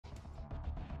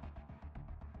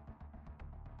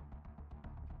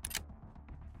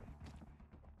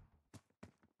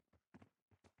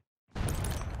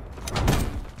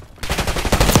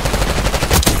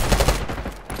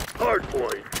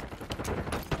point.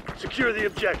 Secure the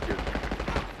objective.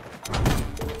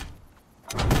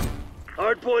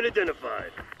 Hard point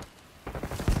identified.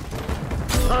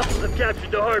 Hostiles have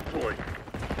captured the hard point.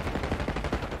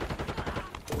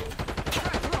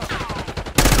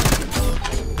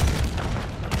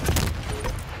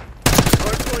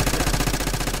 Hard point attack.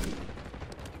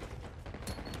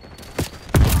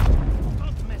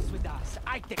 Don't mess with us.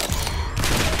 I take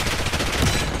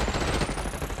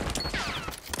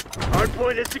Hard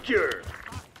point is secure.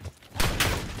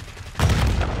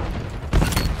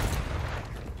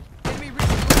 enemy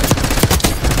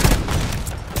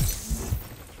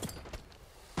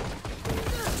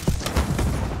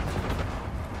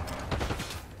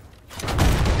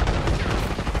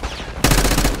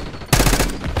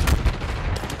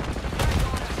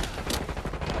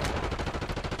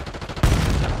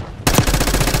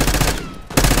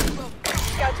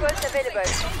Scout was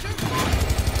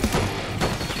available.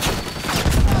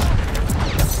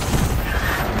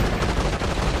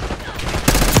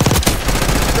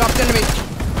 dropped enemy.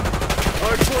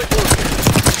 Hard point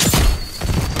located.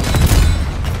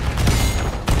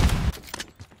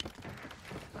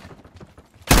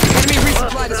 Enemy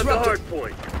resupply Hostiles have the disrupted. hard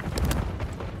point.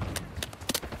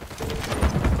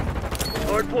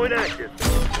 Hard point active.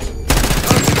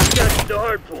 Hostiles have captured the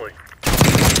hard point.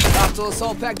 Hostile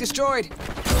assault pack destroyed.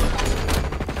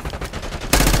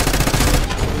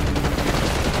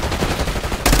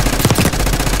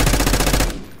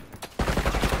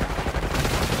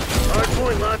 Hard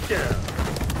point locked down.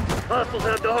 Hostiles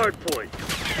have the hard point.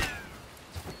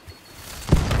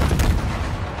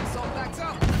 Assault packs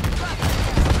up.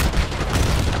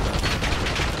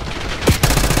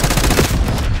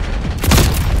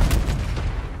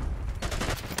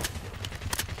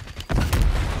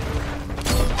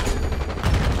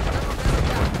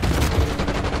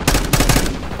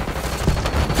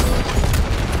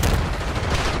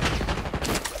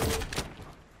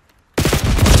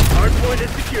 Hard point is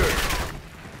secured.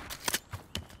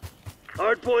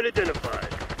 Hard point identified.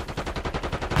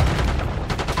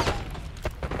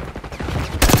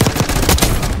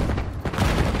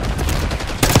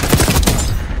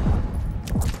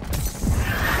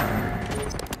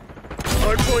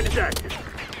 Hard point is active.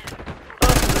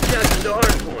 Hostiles have captured the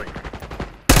hard point.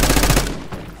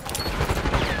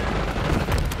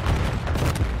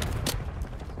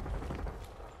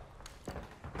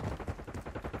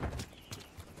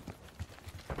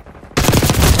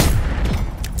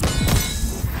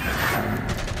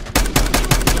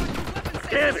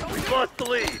 Damn it, we've lost the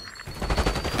lead.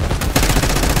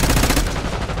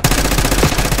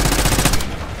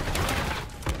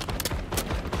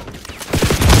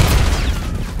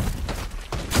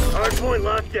 Hard point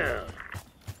locked down.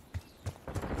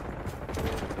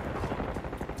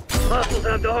 Hostiles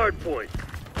have the hard point.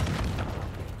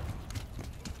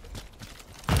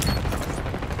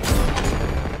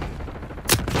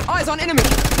 Eyes on enemy.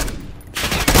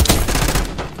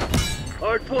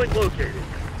 Hard point located.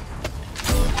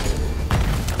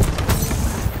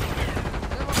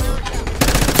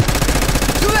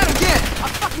 Do that again. I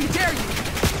fucking dare you.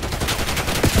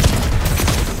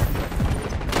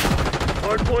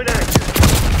 Hard point active.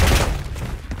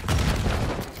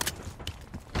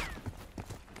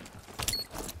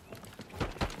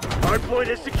 Hard point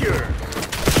is secure.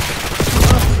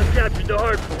 Hostiles have captured the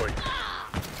hard point.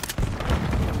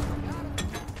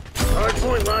 Hard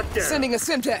point locked down. Sending a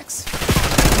Simtex.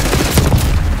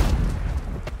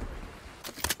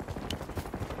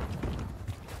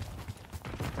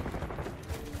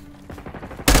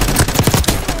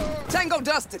 Tango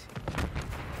dusted.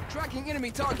 Tracking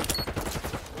enemy target.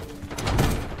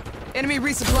 Enemy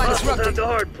resupply Hostiles have disrupted. the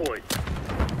hard point.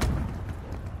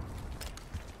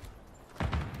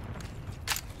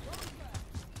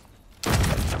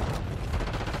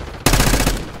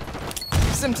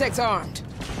 Simtex armed.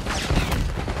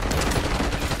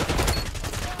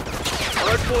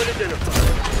 Hard point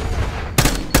identified.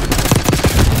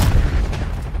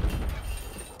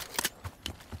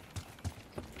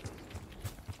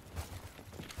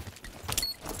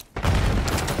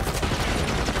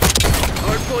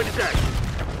 Hard point is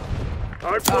active.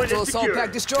 Hard point Hostile is assault secure.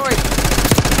 pack destroyed.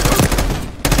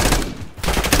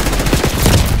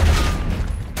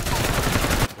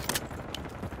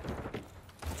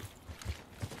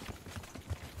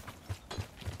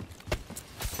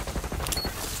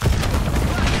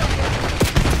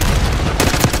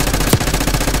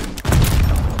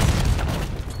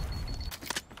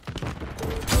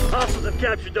 Hostiles have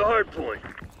captured the hard point.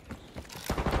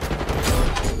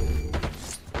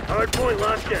 Hard point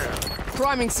locked down.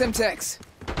 Priming Simtex.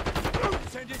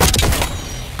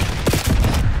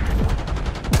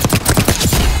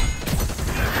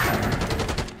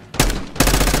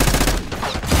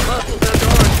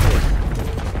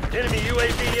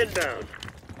 UAV inbound.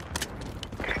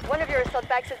 One of your assault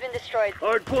packs has been destroyed.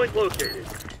 Hard point located.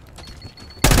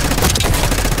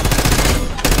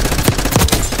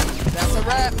 That's a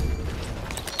wrap.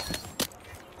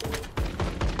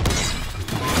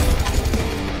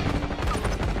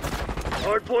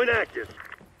 Hard point active.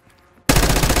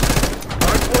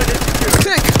 Hard point is secure.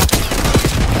 Tank!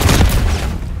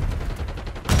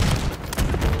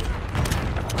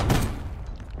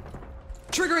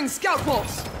 Triggering scout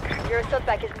pulse. Your assault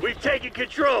pack is... We've taken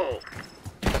control.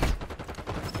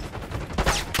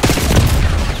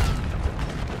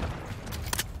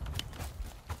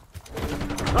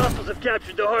 Hostiles have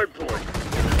captured the hard point.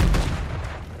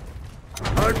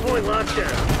 Hard point locked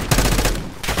down.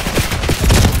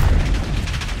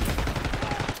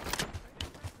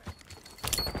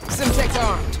 Simtex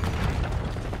armed.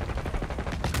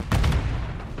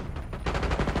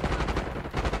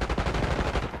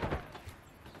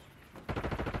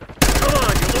 Come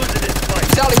on, you're losing this fight.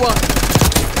 Charlie 1.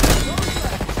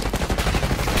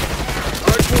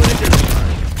 Hard point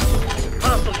identified.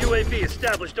 Hostile UAV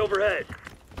established overhead.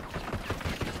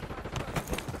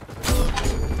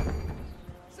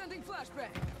 Sending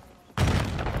flashbang.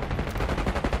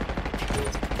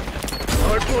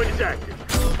 Hard point is active.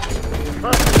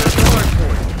 Hostiles at the hard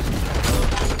point.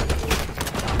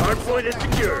 Hard point is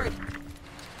secured.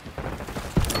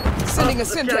 Sending a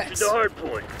Hostiles have captured Simtex. the hard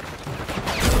point.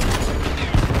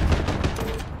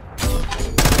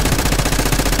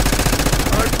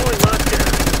 Hard point locked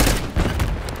down.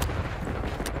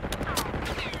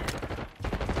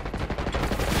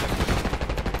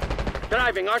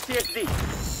 Driving RCXD.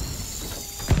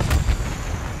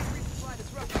 Resupply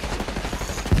disrupted.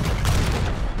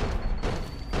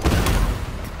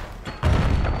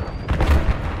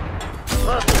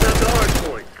 Hostiles at the hard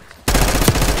point.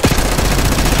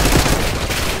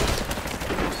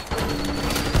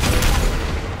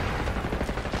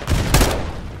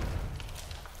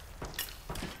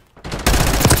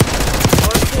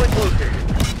 Hard point located.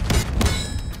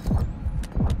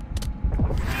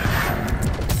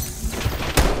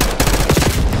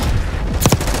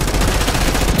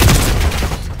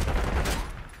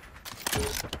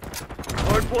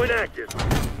 Hard point active.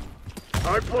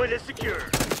 Hard point is secure.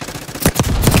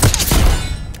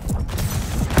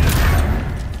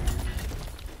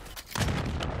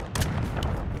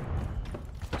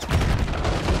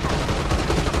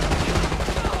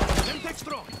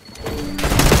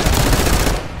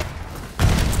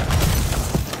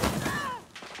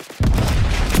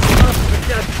 Hostiles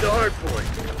captured the hard point.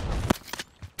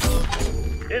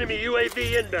 Enemy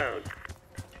UAV inbound.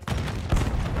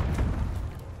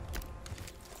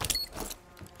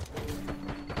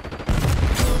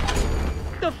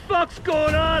 What the fuck's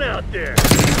going on out there?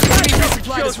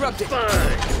 Resupply Show some disrupted.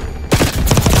 spine.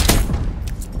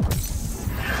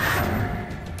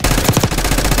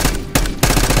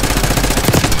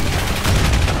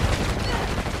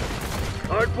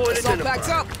 Hard point Assault backs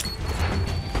identified. up.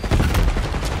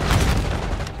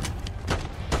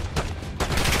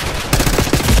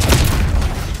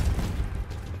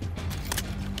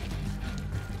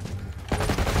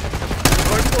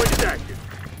 Hard point is active.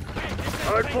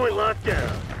 Hard point locked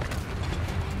down.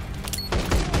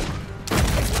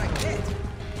 Like that.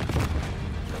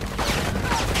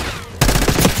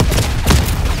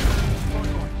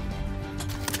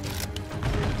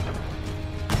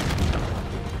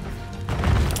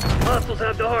 Hostiles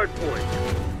have the hard point.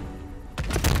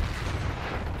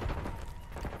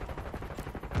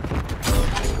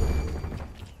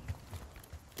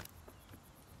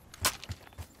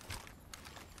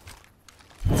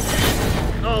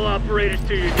 All operators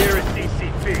to your nearest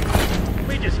CCP.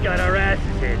 We just got our asses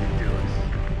handed to us.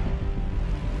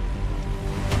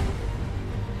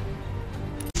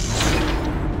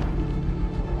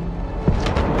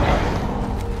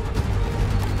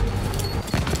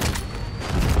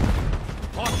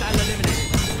 Hostile eliminated.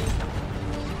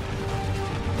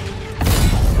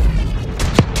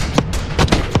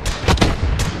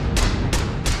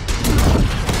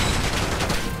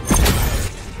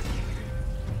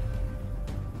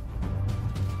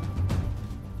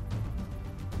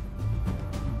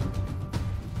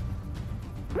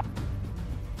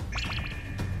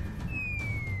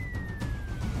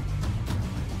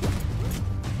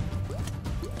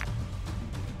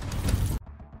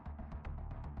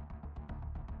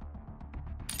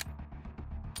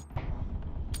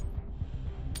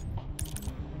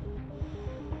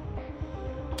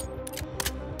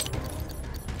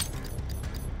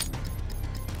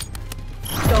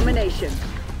 Domination.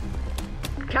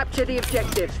 Capture the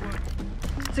objective.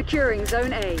 Securing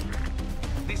Zone A.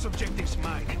 This objective's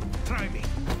mine. Try me.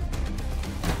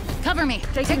 Cover me.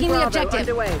 Taking the Bravo objective.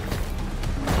 underway.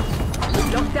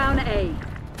 Lock down A.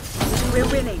 We're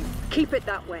winning. Keep it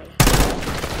that way.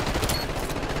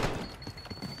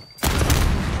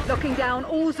 Locking down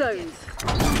all zones.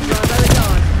 Bravo is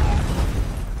ours.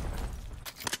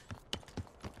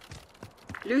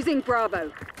 Losing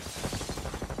Bravo.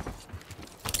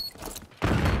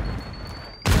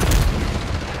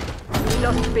 We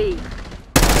lost B.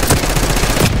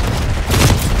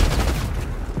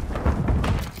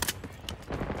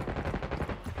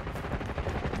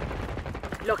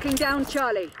 Locking down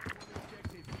Charlie.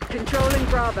 Controlling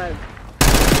Bravo.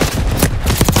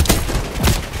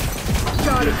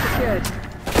 Charlie secured.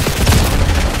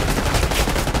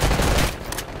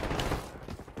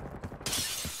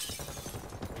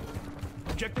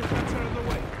 Objective capture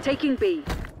underway. Taking B.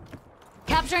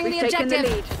 Capturing We've the taken objective.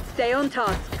 the lead. Stay on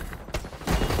task.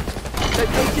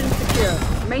 Location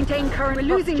secure. Maintain current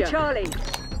We're losing posture. Charlie.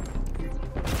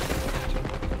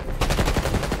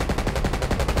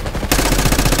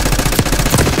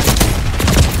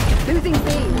 Losing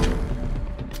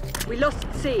B. We lost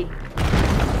C.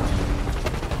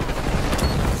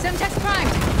 Semtex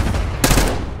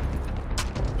primed.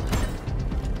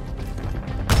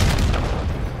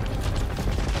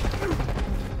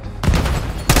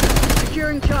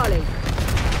 Securing Charlie.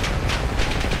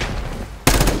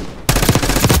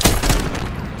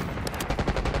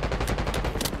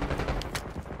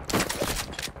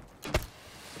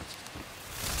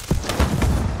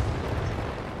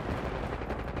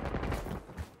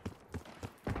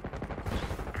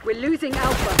 We're losing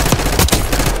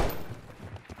Alpha.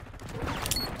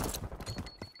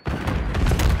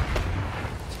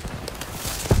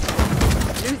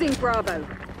 Losing Bravo.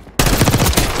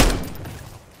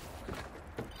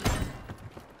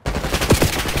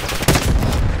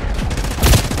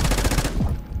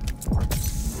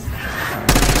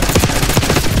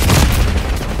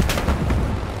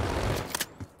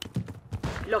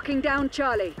 Locking down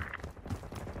Charlie.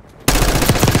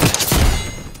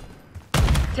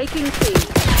 Taking C.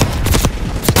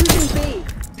 Losing B.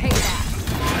 Payback.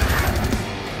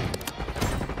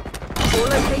 All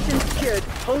locations secured.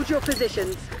 Hold your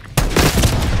positions.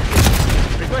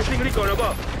 Requesting recon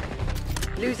above.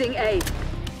 Losing A.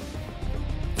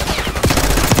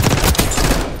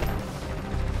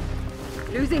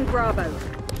 Losing Bravo.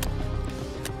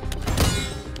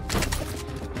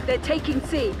 They're taking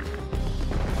C.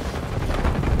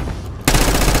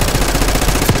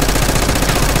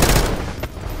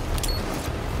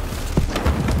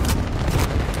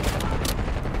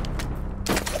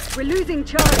 We're losing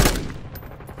Charlie.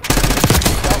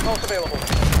 Outpost available.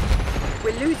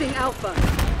 We're losing Alpha.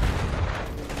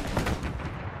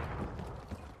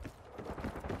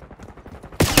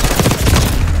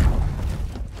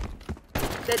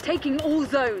 They're taking all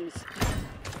zones.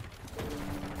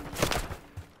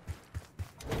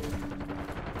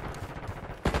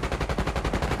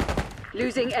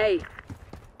 Losing A.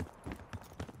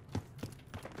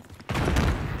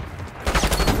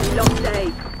 We lost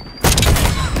A.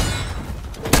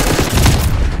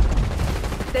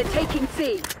 They're taking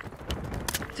C.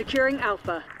 Securing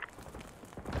Alpha.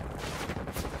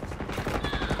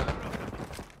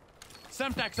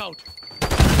 Semtex out.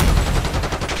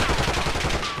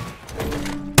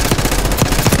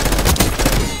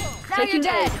 Now Taking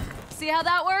you're dead. A. See how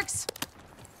that works?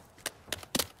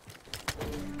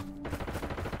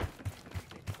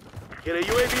 Get a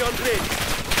UAV on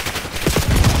bridge.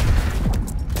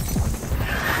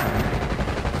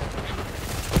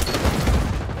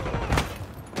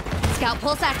 Scout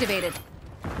pulse activated.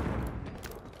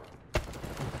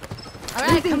 All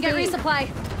right, Losing come get B.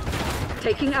 resupply.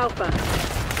 Taking Alpha.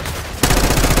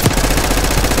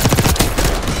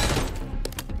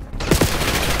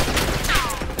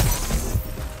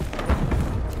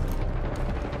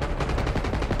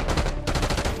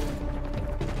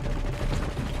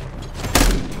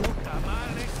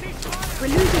 We're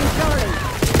losing Charlie.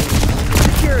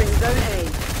 Securing Zone A.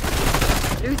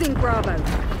 Losing Bravo.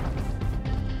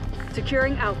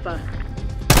 Securing Alpha.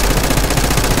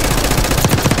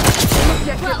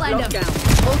 Objective Flatlined locked him. down.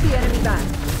 Hold the enemy back.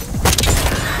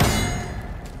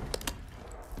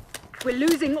 We're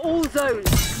losing all zones.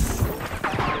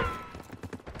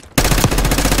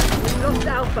 We've lost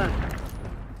Alpha.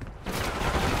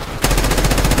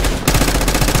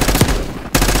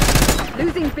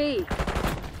 Losing B.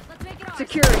 Let's make it ours.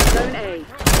 Securing Zone A.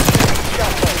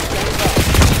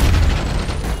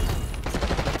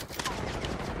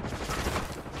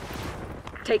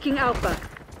 Taking Alpha.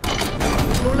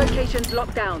 All locations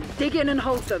locked down. Dig in and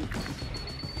hold them.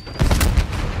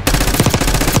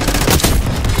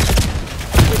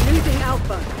 We're losing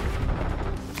Alpha.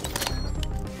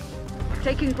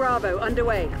 Taking Bravo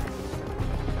underway.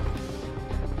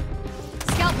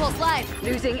 Scout pulse live.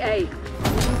 Losing A.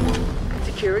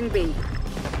 Securing B.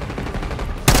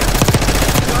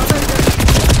 Bravo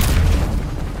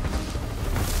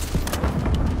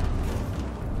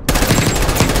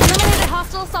Eliminated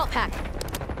hostile assault pack.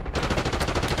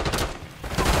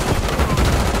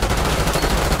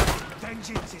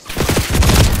 Vengeance is...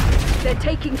 They're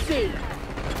taking C.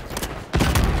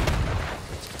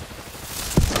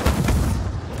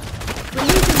 We're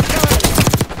losing Charlie.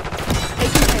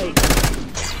 Taking A.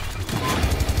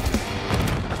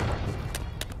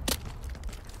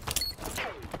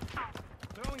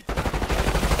 Throwing...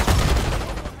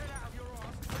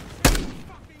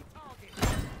 Fucking target.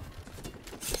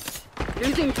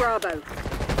 Losing Bravo.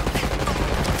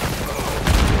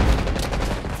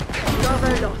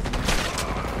 Bravo lost.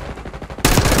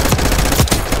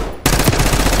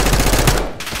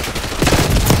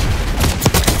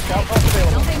 Scout pulse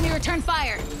available. Don't make me return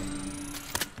fire.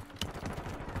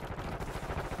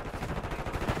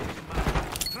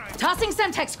 Tossing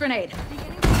Semtex grenade.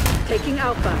 Taking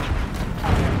Alpha.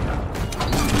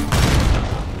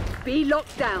 B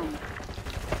locked down.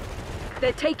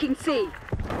 They're taking C.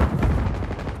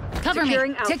 Cover me.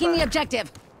 Securing Alpha. Taking the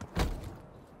objective.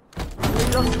 We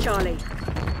lost Charlie.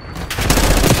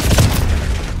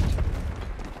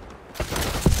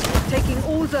 Taking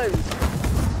all zones.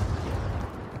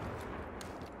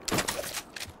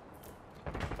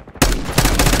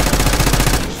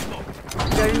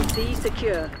 Zone C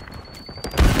secure.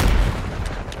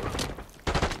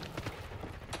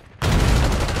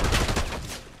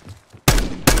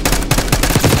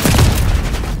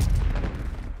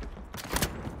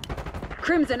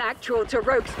 Crimson actual to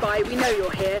Rogue Spy. We know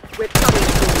you're here. We're coming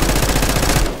for you.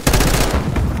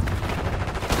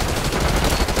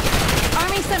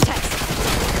 Army Semtex.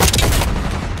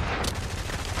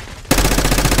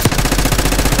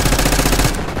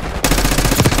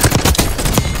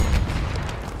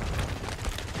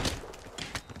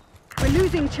 We're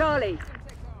losing Charlie.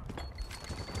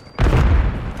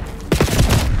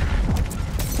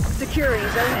 Securing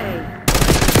Zone A.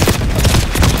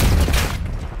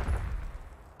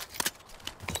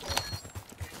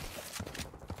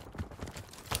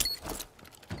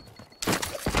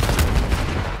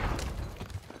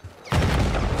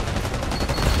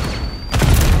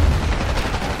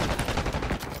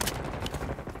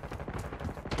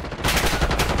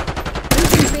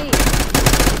 Losing B.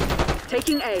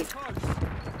 Taking A.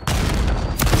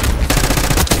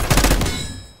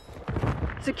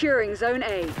 Securing Zone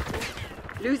A.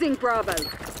 Losing Bravo.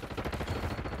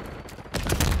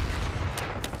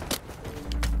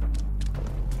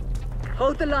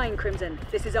 Hold the line, Crimson.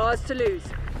 This is ours to lose.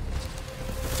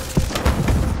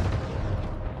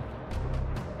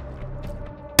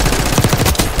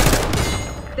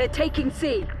 They're taking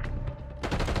C.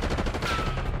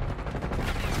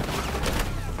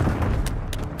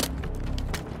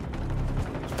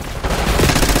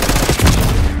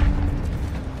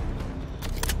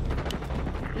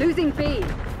 Losing B.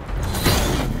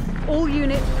 All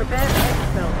units prepare for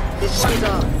exfil. This one's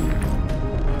ours.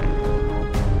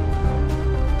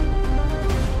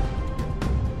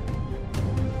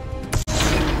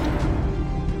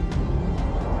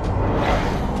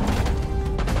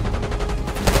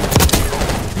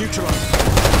 Neutralized.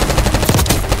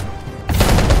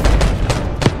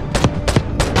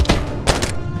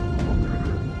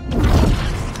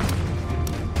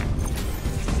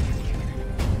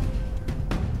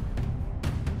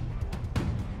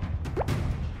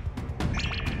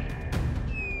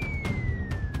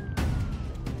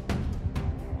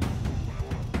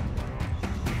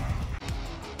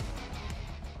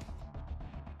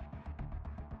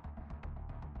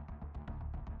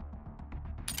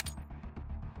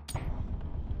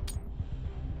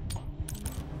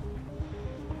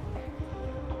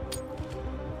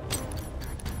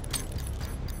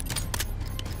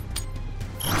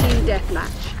 Team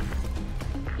deathmatch.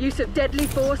 Use of deadly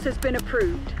force has been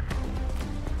approved.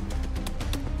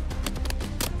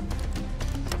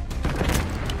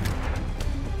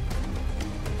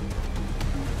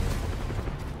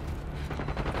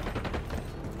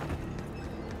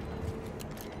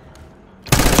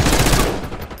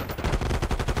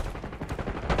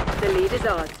 The lead is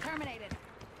ours. Terminated.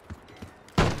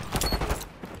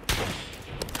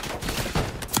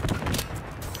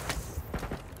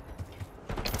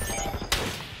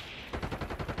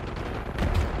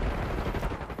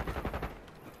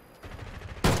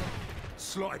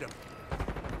 Slide 'em.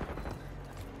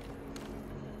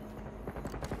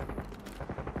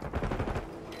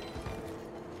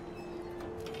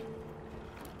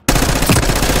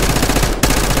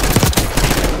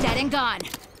 gone.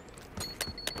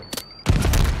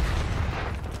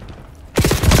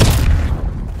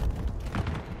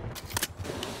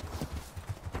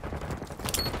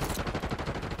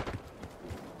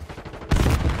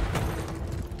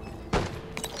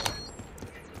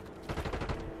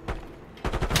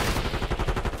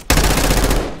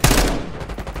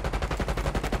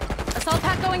 Assault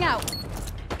pack going out.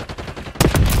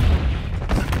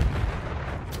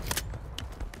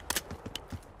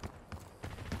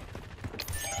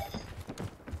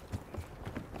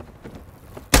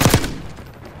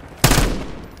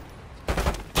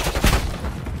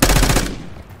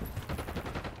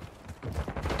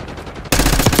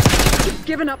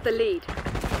 Given up the lead.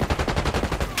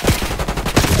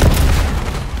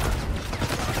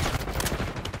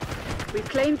 We've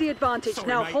claimed the advantage. Sorry,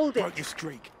 Now mate. hold Broke it. your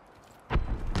streak.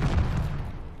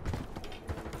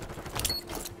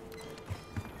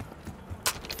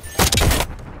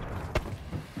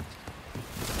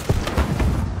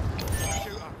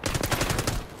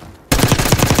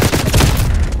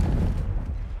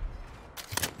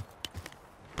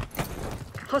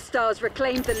 Hostiles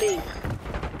reclaimed the lead.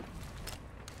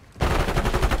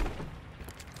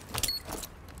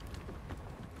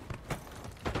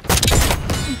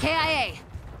 KIA.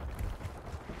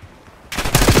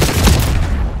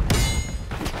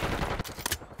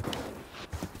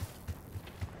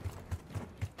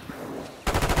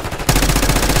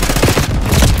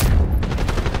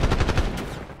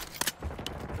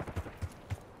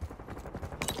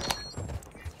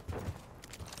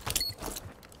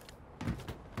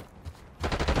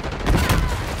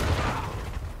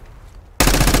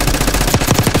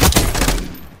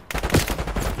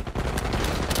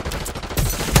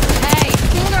 Hey,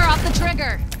 finger off the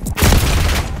trigger.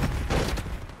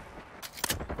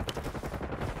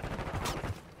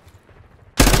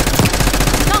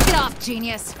 Knock it off,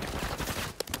 genius.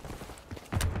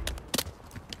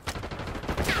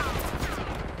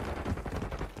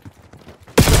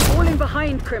 Falling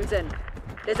behind, Crimson.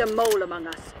 There's a mole among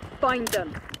us. Find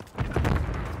them.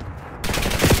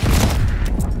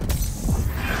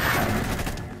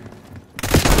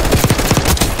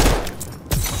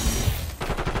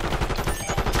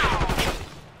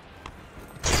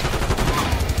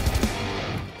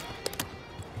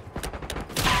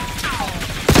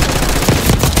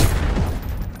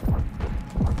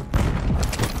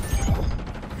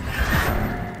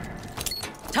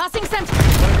 Tossing sentry.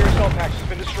 One of your assault packs has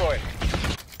been destroyed.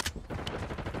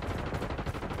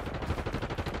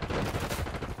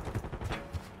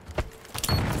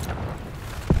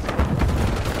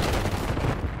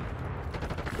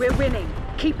 We're winning.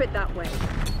 Keep it that way.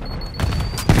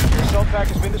 Your assault pack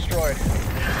has been destroyed.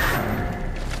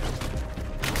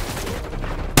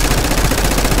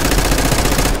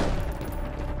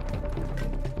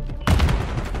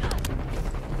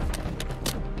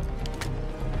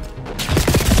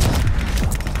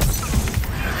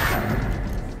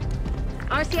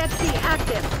 RCXD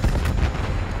active.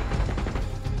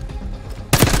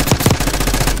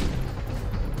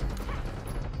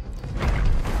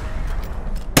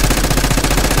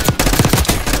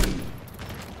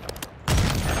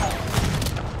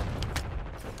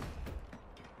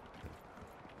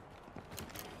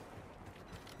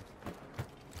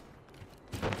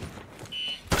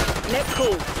 Net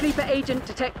call. Sleeper agent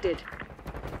detected.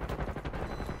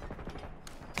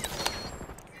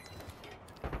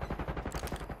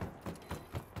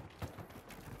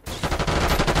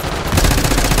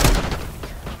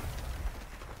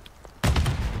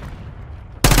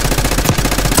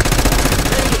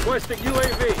 Requesting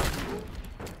UAV.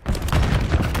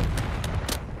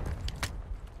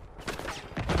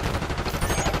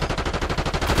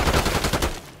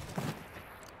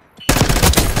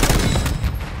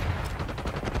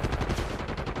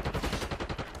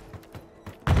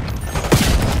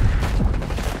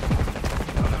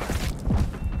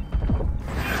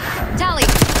 Tally.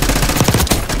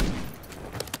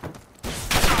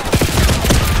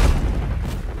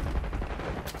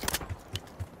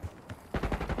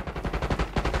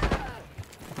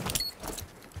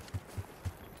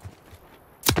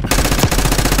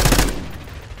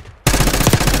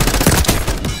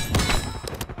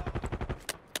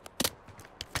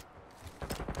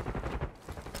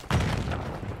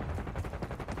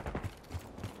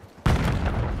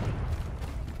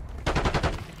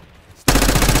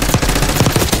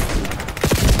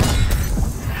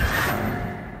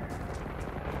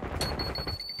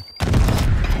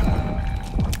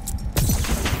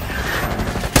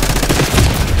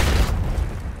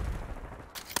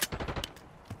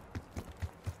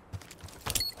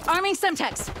 Arming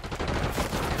Semtex.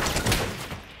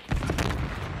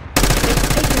 They've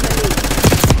taken the lead.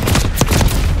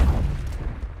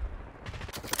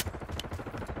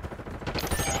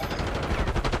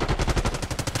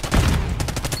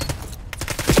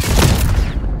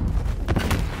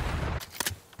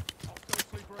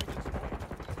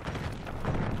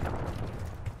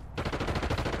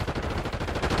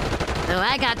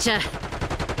 I gotcha.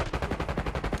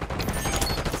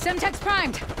 Semtex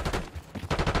primed.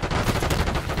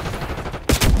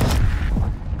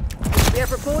 We have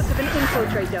reports of an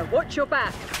infiltrator. Watch your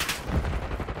back.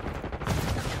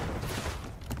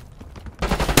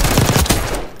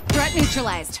 Threat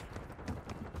neutralized.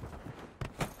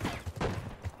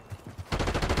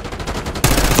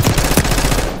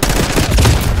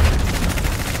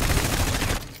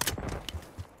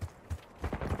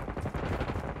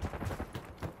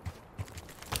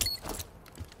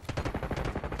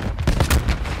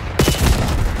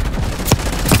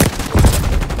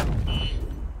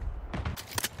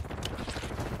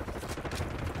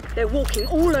 They're walking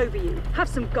all over you. Have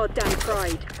some goddamn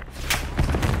pride.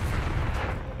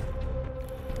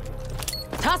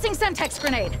 Tossing Semtex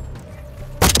grenade.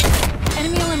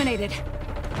 Enemy eliminated.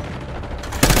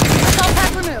 Assault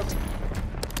pack removed.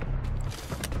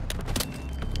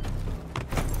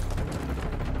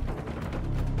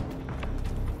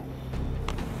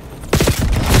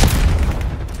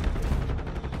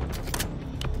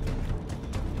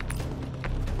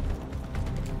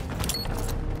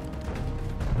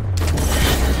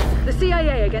 The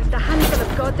CIA against a handful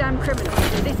of goddamn criminals,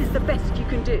 and this is the best you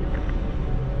can do.